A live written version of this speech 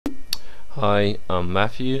Hi, I'm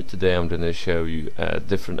Matthew. Today I'm going to show you a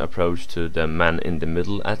different approach to the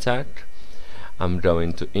man-in-the-middle attack. I'm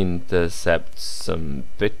going to intercept some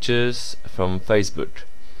pictures from Facebook.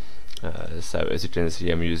 So as you can see,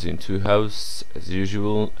 I'm using two hosts as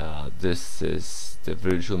usual. This is the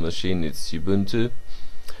virtual machine, it's Ubuntu.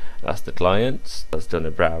 That's the client that's going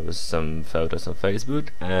to browse some photos on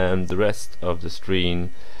Facebook, and the rest of the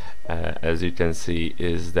screen, as you can see,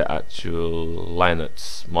 is the actual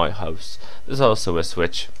Linux, my host. There's also a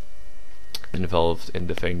switch involved in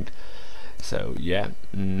the thing. So yeah,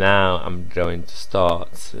 now I'm going to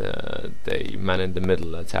start the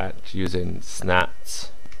man-in-the-middle attack using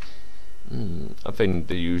SNAT. I think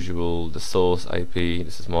the usual, the source IP,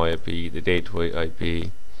 this is my IP, the gateway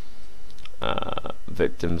IP,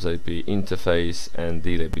 victim's IP, interface, and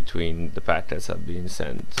delay between the packets that are being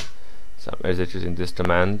sent. So I'm executing this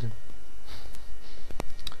command.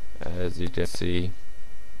 As you can see,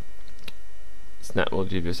 Snap will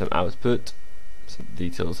give you some output, some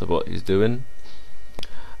details of what he's doing.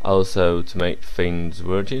 Also, to make things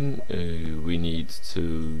working, we need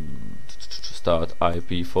to start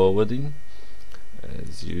IP forwarding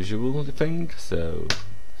as usual, the thing. So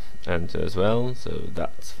enter as well, so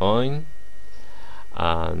that's fine.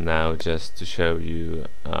 Now just to show you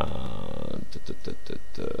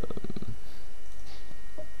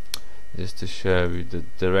the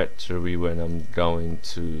directory when I'm going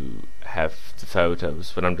to have the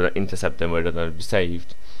photos, when I'm going to intercept them, where they're going to be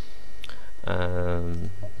saved.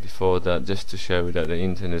 Before that, just to show you that the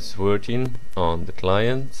internet is working on the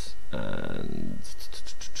client, and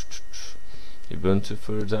Ubuntu,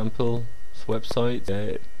 for example, this website,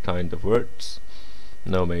 it kind of works,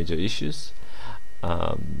 no major issues.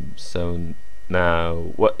 So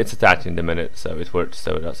now, it's attacked in the minute, so it works,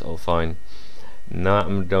 so that's all fine. Now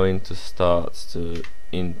I'm going to start to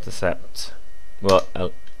intercept. Well,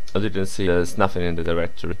 as you can see, there's nothing in the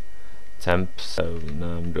directory temp, so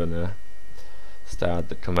now I'm gonna start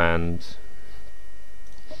the command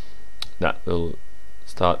that will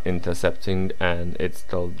start intercepting, and it's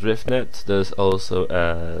called DriftNet. There's also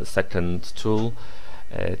a second tool,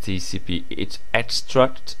 TCP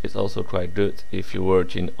extract. It's also quite good if you're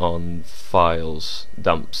working on files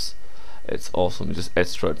dumps. It's awesome, it just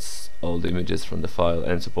extracts all the images from the file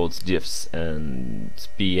and supports GIFs and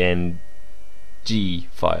PNG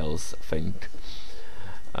files, I think.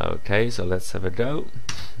 Okay, so let's have a go.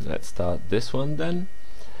 Let's start this one then.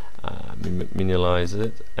 Minimize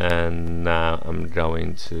it, and now I'm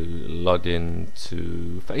going to log in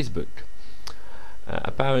to Facebook.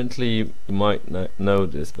 Apparently, you might not know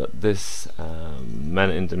this, but this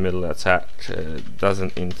man-in-the-middle attack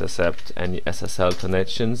doesn't intercept any SSL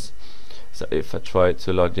connections. So if I try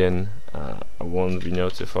to log in, I won't be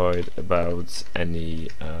notified about any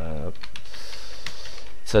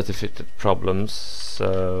certificate problems,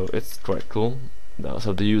 so it's quite cool.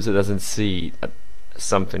 So the user doesn't see that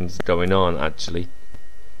something's going on. Actually,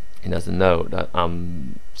 he doesn't know that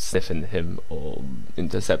I'm sniffing him or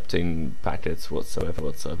intercepting packets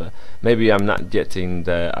whatsoever. Maybe I'm not getting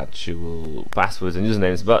the actual passwords and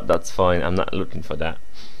usernames, but that's fine, I'm not looking for that.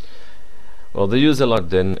 Well, the user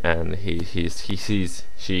logged in, and she sees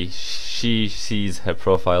her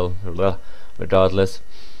profile regardless.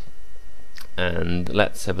 And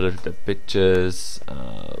let's have a look at the pictures.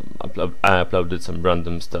 I uploaded some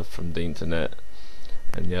random stuff from the internet,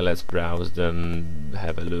 and yeah, let's browse them,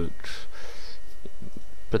 have a look,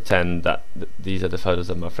 pretend that these are the photos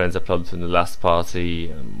that my friends uploaded from the last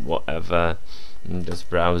party, and whatever. I'm just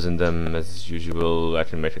browsing them as usual. I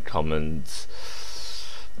can make a comment,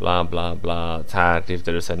 blah blah blah, tag if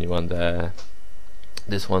there is anyone there.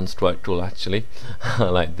 This one's quite cool actually. I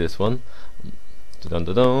like this one.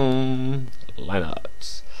 Dun-dun-dun,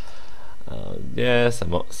 Linux. Yeah,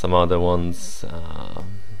 some other ones.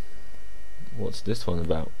 What's this one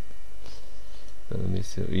about? Let me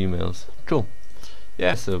see emails. Cool.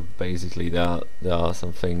 Yeah, so basically there are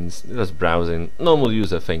some things, just browsing, normal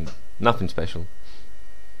user thing, nothing special.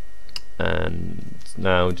 And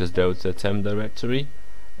now just go to the temp directory,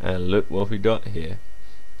 and look what we got here.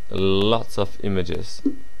 Lots of images,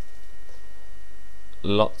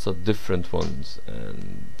 lots of different ones,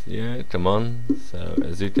 and yeah, come on. So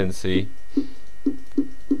as you can see,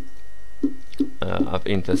 I've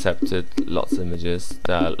intercepted lots of images.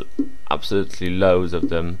 There are absolutely loads of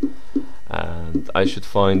them, and I should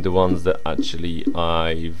find the ones that actually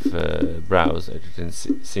I've browsed. As you can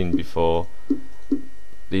seen before,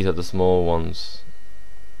 these are the small ones.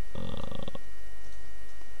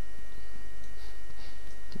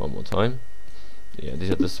 One more time. Yeah, these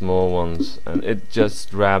are the small ones, and it just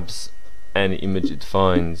grabs any image it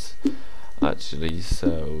finds actually.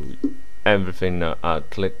 So everything that I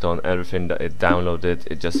clicked on, everything that it downloaded,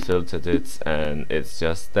 it just filtered it and it's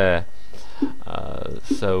just there.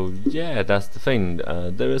 So yeah, that's the thing.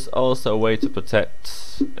 There is also a way to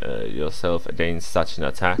protect yourself against such an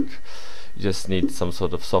attack. You just need some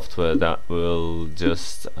sort of software that will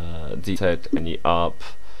just detect any ARP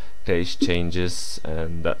case changes,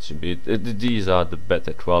 and that should be it. These are the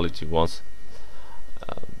better quality ones.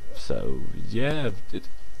 So yeah,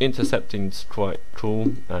 intercepting is quite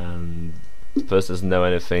cool, and the person doesn't know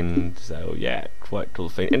anything. So yeah, quite cool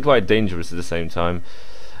thing, and quite dangerous at the same time.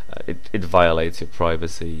 It violates your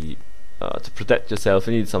privacy. To protect yourself,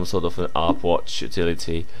 you need some sort of an ARP watch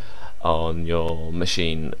utility on your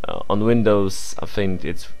machine. On Windows, I think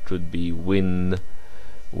it could be Win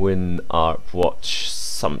ARP watch,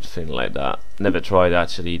 something like that. Never tried,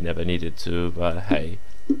 actually, never needed to, but hey.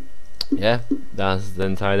 Yeah, that's the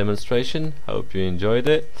entire demonstration. Hope you enjoyed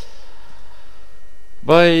it.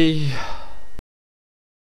 Bye.